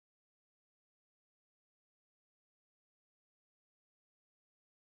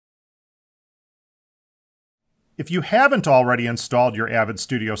If you haven't already installed your Avid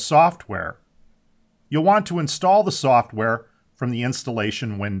Studio software, you'll want to install the software from the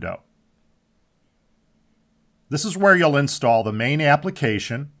installation window. This is where you'll install the main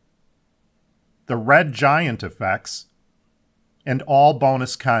application, the red giant effects, and all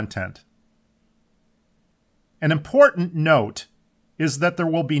bonus content. An important note is that there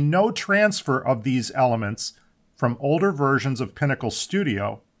will be no transfer of these elements from older versions of Pinnacle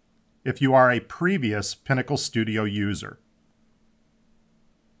Studio if you are a previous Pinnacle Studio user.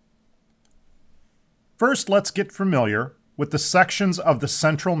 First, let's get familiar with the sections of the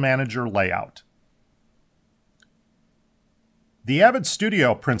Central Manager layout. The Avid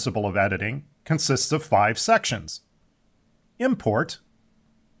Studio principle of editing consists of 5 sections: Import,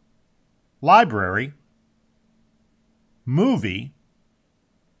 Library, Movie,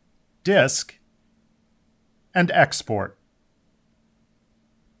 Disk, and Export.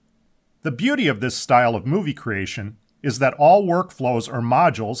 The beauty of this style of movie creation is that all workflows or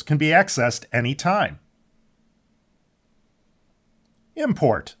modules can be accessed anytime.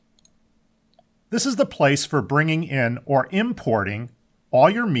 Import. This is the place for bringing in or importing all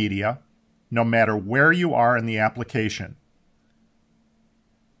your media, no matter where you are in the application.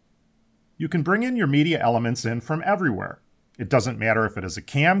 You can bring in your media elements in from everywhere. It doesn't matter if it is a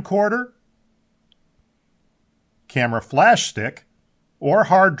camcorder, camera flash stick, or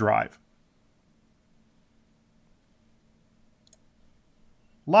hard drive.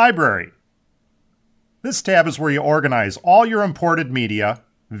 Library. This tab is where you organize all your imported media,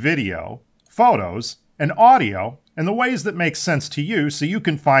 video, photos, and audio in the ways that make sense to you so you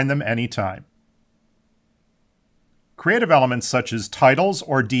can find them anytime. Creative elements such as titles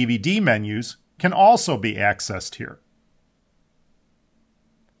or DVD menus can also be accessed here.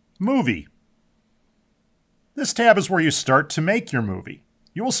 Movie. This tab is where you start to make your movie.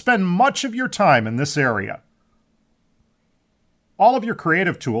 You will spend much of your time in this area. All of your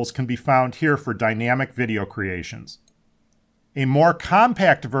creative tools can be found here for dynamic video creations. A more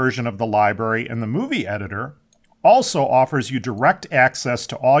compact version of the library in the movie editor also offers you direct access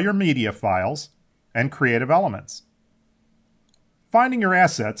to all your media files and creative elements. Finding your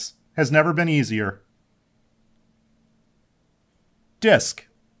assets has never been easier. Disk.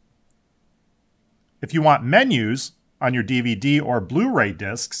 If you want menus on your DVD or Blu-ray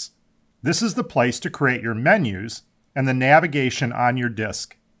discs, this is the place to create your menus and the navigation on your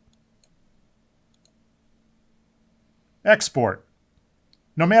disk. Export.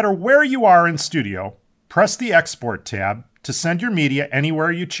 No matter where you are in Studio, press the Export tab to send your media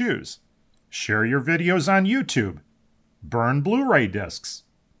anywhere you choose. Share your videos on YouTube, burn Blu-ray discs,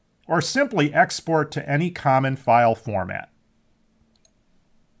 or simply export to any common file format.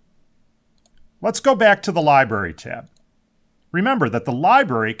 Let's go back to the Library tab. Remember that the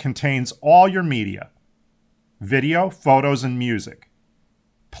library contains all your media: video, photos, and music.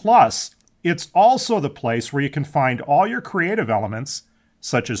 Plus, it's also the place where you can find all your creative elements,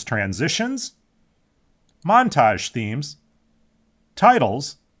 such as transitions, montage themes,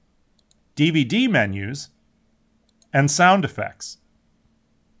 titles, DVD menus, and sound effects.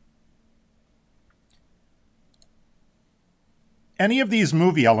 Any of these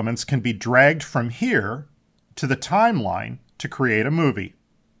movie elements can be dragged from here to the timeline to create a movie.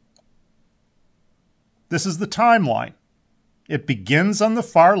 This is the timeline. It begins on the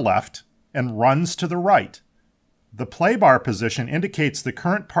far left and runs to the right. The play bar position indicates the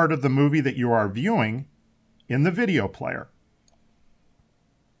current part of the movie that you are viewing in the video player.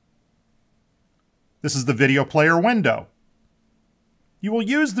 This is the video player window. You will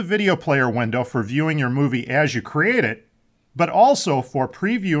use the video player window for viewing your movie as you create it, but also for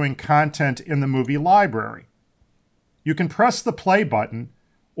previewing content in the movie library. You can press the play button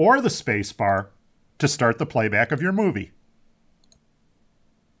or the space bar to start the playback of your movie.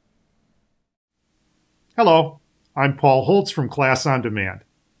 Hello, I'm Paul Holtz from Class on Demand.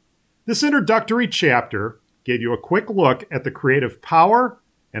 This introductory chapter gave you a quick look at the creative power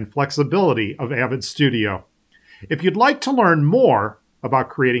and flexibility of Avid Studio. If you'd like to learn more about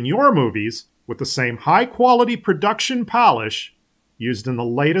creating your movies with the same high-quality production polish used in the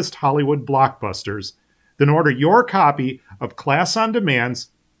latest Hollywood blockbusters, then order your copy of Class on Demand's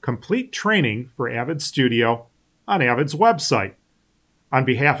complete training for Avid Studio on Avid's website. On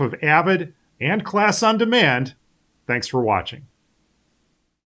behalf of Avid and Class on Demand, thanks for watching.